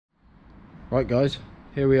Right guys,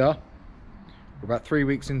 here we are. We're about 3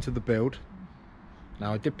 weeks into the build.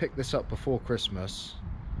 Now I did pick this up before Christmas,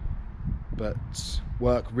 but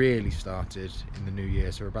work really started in the new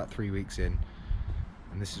year, so we're about 3 weeks in.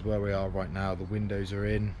 And this is where we are right now. The windows are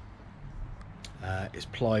in, it's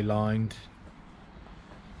ply lined.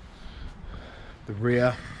 The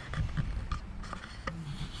rear,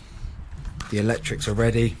 the electrics are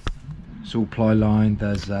ready. It's all ply lined.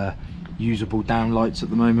 There's usable downlights at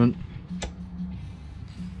the moment.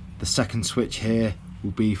 The second switch here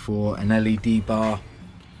will be for an LED bar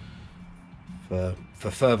for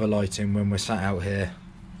further lighting when we're sat out here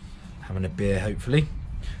having a beer, hopefully.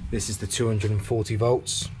 This is the 240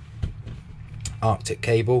 volts Arctic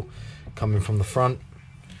cable coming from the front.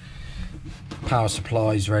 Power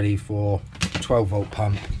supply is ready for 12 volt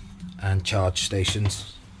pump and charge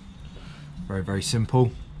stations. Very, very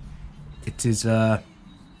simple. It is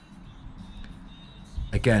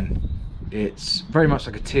again, it's very much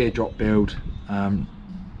like a teardrop build,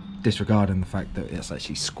 disregarding the fact that it's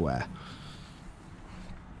actually square.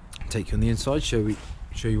 Take you on the inside, show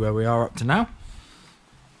you where we are up to now.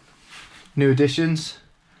 New additions: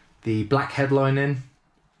 the black headlining,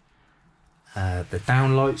 the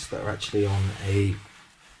downlights that are actually on a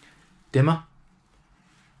dimmer,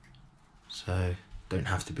 so don't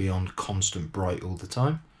have to be on constant bright all the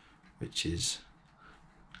time, which is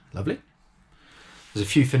lovely. There's a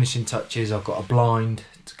few finishing touches. I've got a blind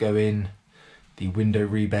to go in, the window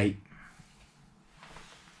rebate,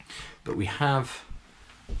 but we have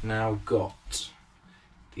now got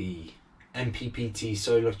the mppt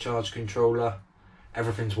solar charge controller.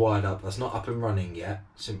 Everything's wired up. That's not up and running yet,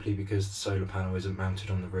 simply because the solar panel isn't mounted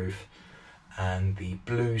on the roof, and the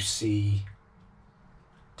Blue Sea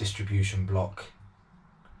distribution block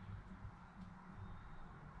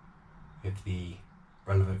with the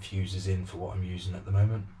relevant fuses in for what I'm using at the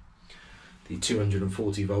moment. The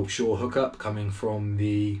 240 volt Shore hookup coming from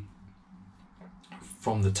the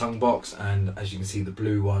tongue box, and as you can see, the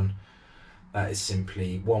blue one, that is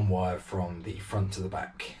simply one wire from the front to the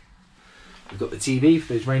back. We've got the TV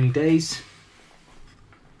for those rainy days.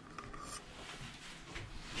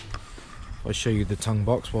 I'll show you the tongue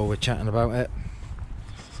box while we're chatting about it.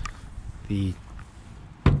 The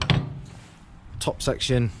top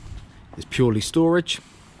section is purely storage,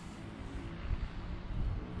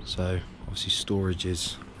 so obviously storage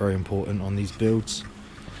is very important on these builds.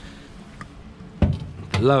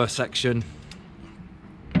 The lower section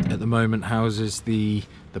at the moment houses the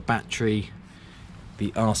battery,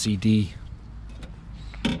 the RCD,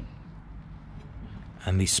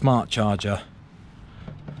 and the smart charger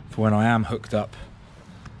for when I am hooked up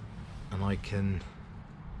and I can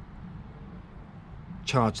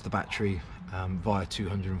charge the battery via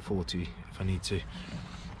 240 if I need to.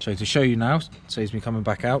 So to show you now, saves me coming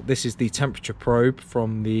back out, this is the temperature probe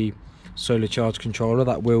from the solar charge controller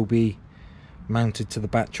that will be mounted to the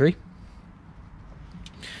battery.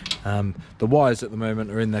 The wires at the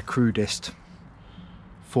moment are in their crudest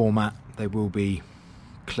format. They will be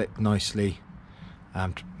clipped nicely,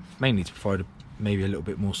 mainly to provide maybe a little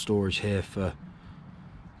bit more storage here for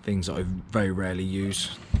things that I very rarely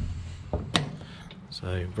use.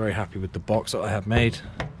 So very happy with the box that I have made.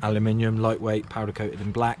 Aluminium, lightweight, powder coated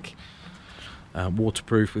in black,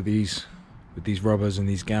 waterproof with these rubbers and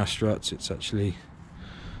these gas struts. It's actually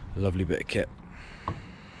a lovely bit of kit.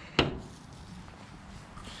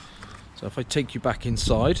 So if I take you back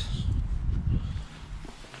inside,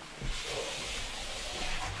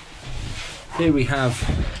 here we have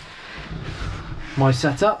my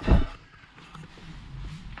setup.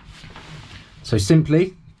 So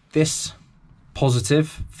simply, this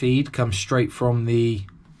positive feed comes straight from the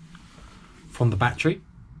battery,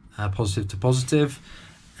 positive to positive,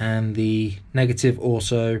 and the negative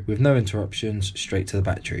also, with no interruptions, straight to the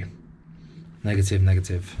battery. Negative,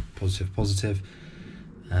 negative, positive, positive.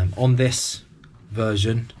 On this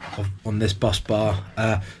version on this bus bar,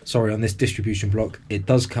 on this distribution block, it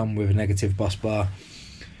does come with a negative bus bar,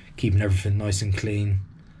 keeping everything nice and clean.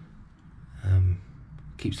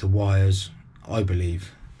 Keeps the wires, I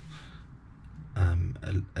believe,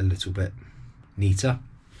 a little bit neater.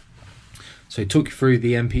 So talk you through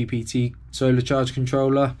the mppt solar charge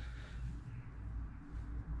controller.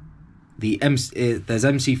 There's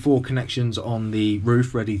MC4 connections on the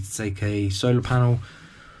roof ready to take a solar panel,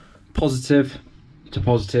 positive to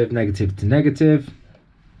positive, negative to negative.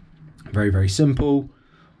 Very, very simple.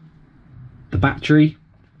 The battery,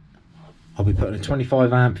 I'll be putting a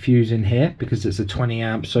 25 amp fuse in here because it's a 20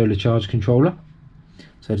 amp solar charge controller.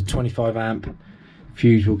 So the 25 amp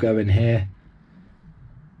fuse will go in here,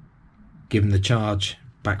 giving the charge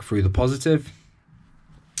back through the positive.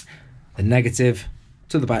 the negative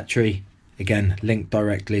to the battery, again linked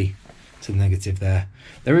directly to the negative there.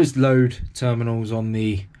 There is load terminals on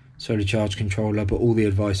the solar charge controller, but all the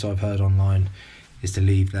advice I've heard online is to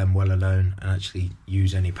leave them well alone and actually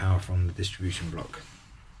use any power from the distribution block.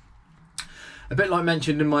 A bit like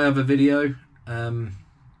mentioned in my other video,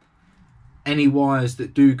 any wires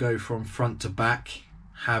that do go from front to back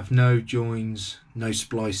have no joins, no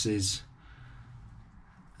splices,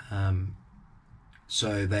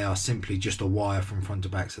 so they are simply just a wire from front to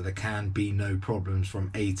back, so there can be no problems from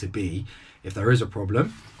A to B. If there is a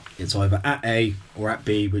problem, it's either at A or at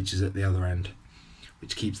B, which is at the other end,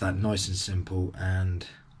 which keeps that nice and simple and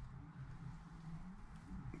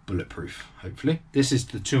bulletproof, hopefully. This is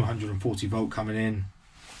the 240 volt coming in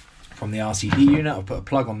from the RCD unit. I'll put a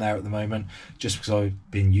plug on there at the moment just because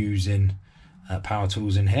I've been using power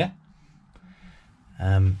tools in here.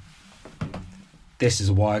 This is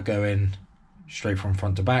a wire going straight from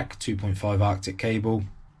front to back, 2.5 Arctic cable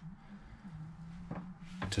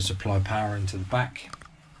to supply power into the back.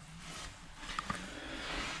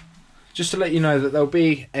 Just to let you know that there'll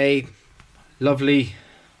be a lovely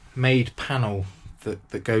made panel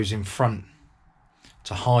that goes in front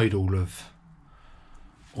to hide all of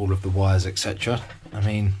the wires, etc. I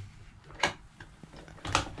mean,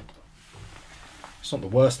 it's not the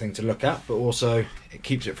worst thing to look at, but also it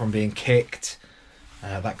keeps it from being kicked,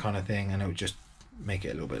 that kind of thing, and it will just make it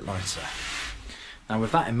a little bit lighter. Now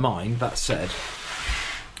with that in mind, that said,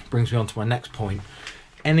 brings me on to my next point.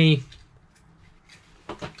 Any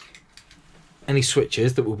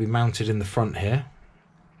switches that will be mounted in the front here,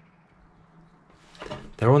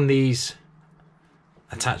 they're on these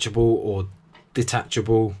attachable or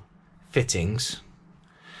detachable fittings.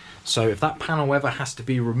 So if that panel ever has to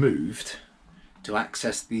be removed to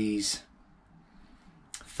access these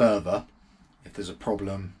further, if there's a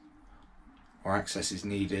problem or access is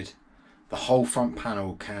needed, the whole front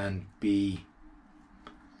panel can be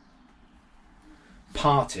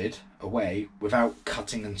parted away without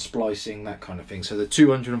cutting and splicing, that kind of thing. So the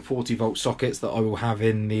 240 volt sockets that I will have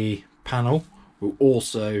in the panel will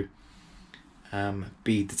also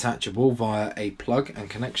be detachable via a plug and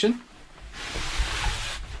connection.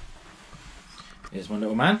 Here's my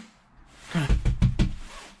little man.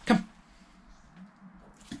 Come.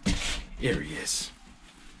 Here he is.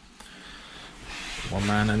 One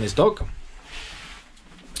man and his dog.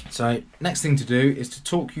 So next thing to do is to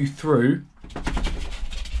talk you through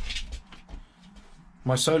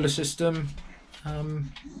my solar system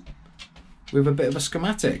with a bit of a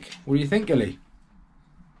schematic. What do you think, Gilly?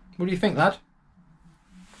 What do you think, lad?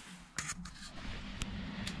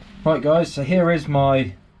 Right guys, so here is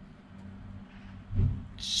my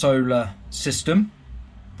solar system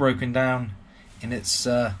broken down in its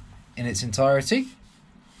entirety.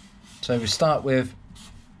 So we start with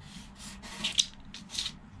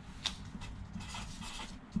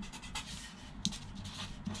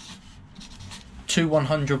two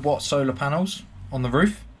 100 watt solar panels on the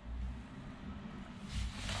roof.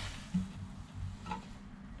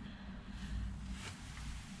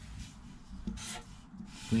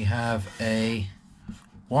 We have a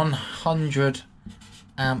 100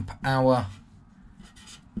 amp hour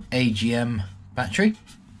AGM battery.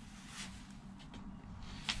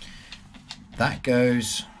 That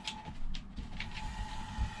goes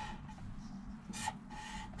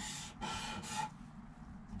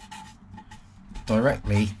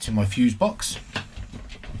directly to my fuse box.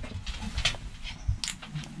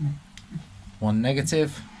 One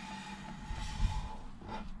negative,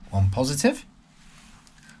 one positive.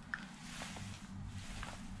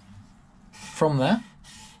 From there,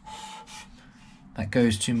 that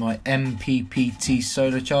goes to my mppt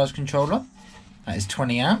solar charge controller. That is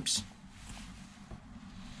 20 amps.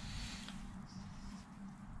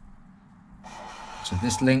 So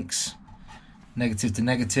this links negative to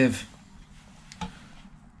negative,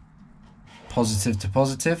 positive to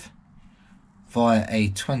positive via a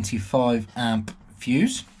 25 amp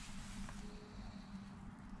fuse.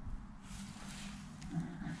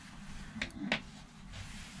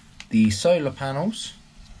 The solar panels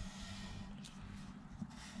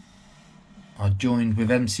are joined with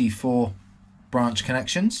MC4 branch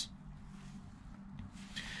connections,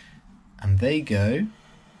 and they go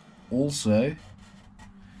also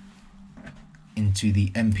into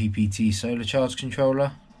the mppt solar charge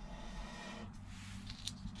controller.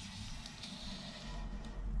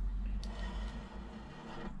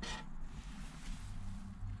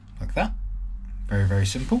 Like that. Very, very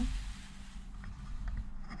simple.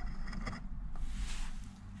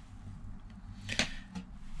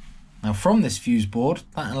 Now from this fuse board,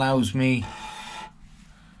 that allows me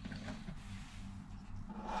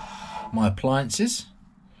my appliances.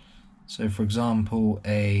 So for example,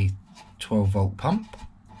 a 12 volt pump.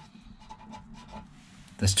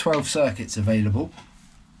 There's 12 circuits available.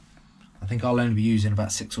 I think I'll only be using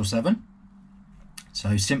about 6 or 7.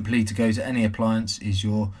 So simply to go to any appliance is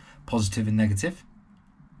your positive and negative.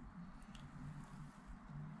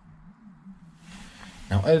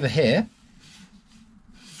 Now over here,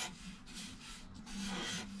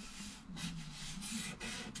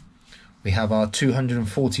 we have our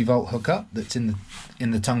 240 volt hookup that's in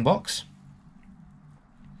the tongue box.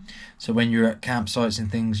 So when you're at campsites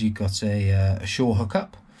and things, you've got a shore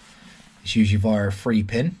hookup. It's usually via a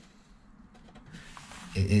 3-pin.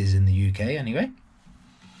 It is in the UK anyway.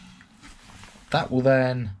 That will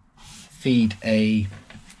then feed a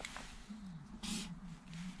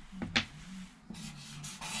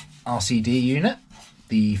RCD unit,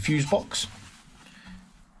 the fuse box.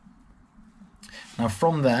 Now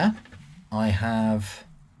from there, I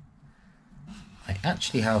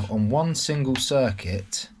actually have on one single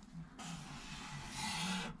circuit,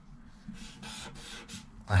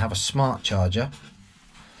 I have a smart charger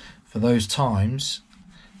for those times.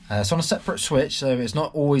 It's on a separate switch, so it's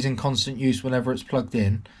not always in constant use whenever it's plugged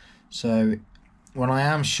in. So when I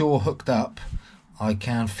am shore hooked up, I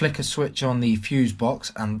can flick a switch on the fuse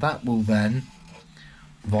box, and that will then,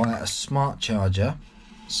 via a smart charger,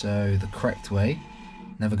 so the correct way,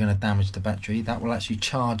 never going to damage the battery, that will actually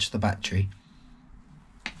charge the battery.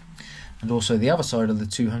 And also the other side of the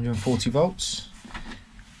 240 volts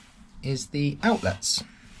is the outlets.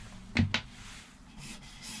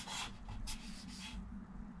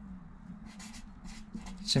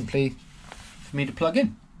 Simply for me to plug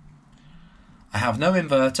in. I have no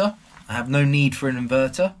inverter. I have no need for an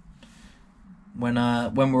inverter. When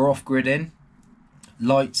we're off-gridding,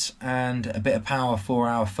 lights and a bit of power for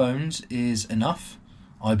our phones is enough,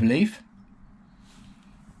 I believe.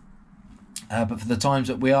 But for the times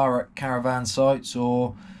that we are at caravan sites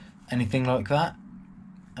or anything like that,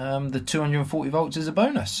 the 240 volts is a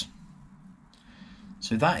bonus.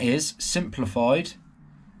 So that is simplified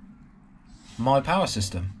my power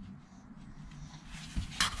system.